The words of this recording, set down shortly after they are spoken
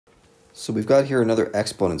So we've got here another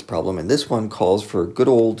exponents problem, and this one calls for a good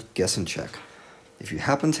old guess and check. If you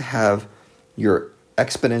happen to have your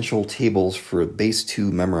exponential tables for base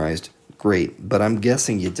 2 memorized, great, but I'm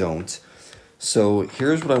guessing you don't. So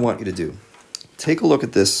here's what I want you to do. Take a look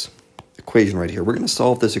at this equation right here. We're going to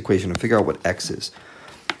solve this equation and figure out what x is.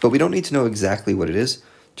 But we don't need to know exactly what it is,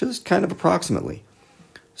 just kind of approximately.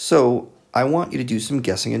 So I want you to do some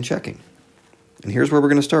guessing and checking. And here's where we're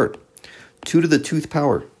going to start. 2 to the 2th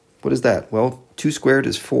power. What is that? Well, 2 squared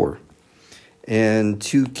is 4. And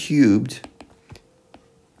 2 cubed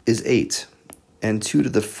is 8. And 2 to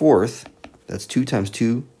the 4th, that's 2 times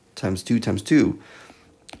 2 times 2 times 2,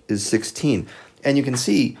 is 16. And you can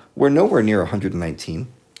see we're nowhere near 119.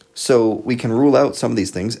 So we can rule out some of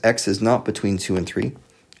these things. X is not between 2 and 3.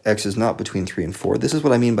 X is not between 3 and 4. This is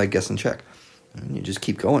what I mean by guess and check. And you just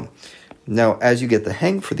keep going. Now, as you get the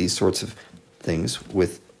hang for these sorts of things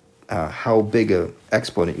with how big a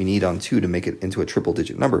exponent you need on 2 to make it into a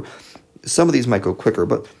triple-digit number, some of these might go quicker,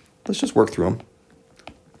 but let's just work through them.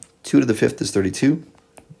 2 to the 5th is 32.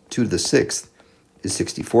 2 to the 6th is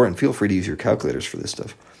 64, and feel free to use your calculators for this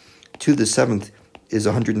stuff. 2 to the 7th is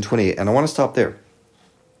 128, and I want to stop there,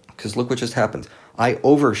 because look what just happened. I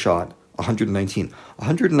overshot 119.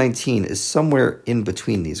 119 is somewhere in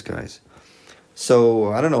between these guys.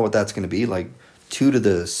 So I don't know what that's going to be, like 2 to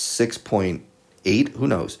the 6.8, who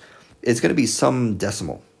knows? It's going to be some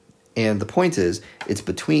decimal. And the point is, it's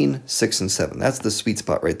between 6 and 7. That's the sweet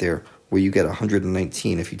spot right there, where you get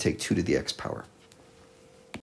 119 if you take 2 to the x power.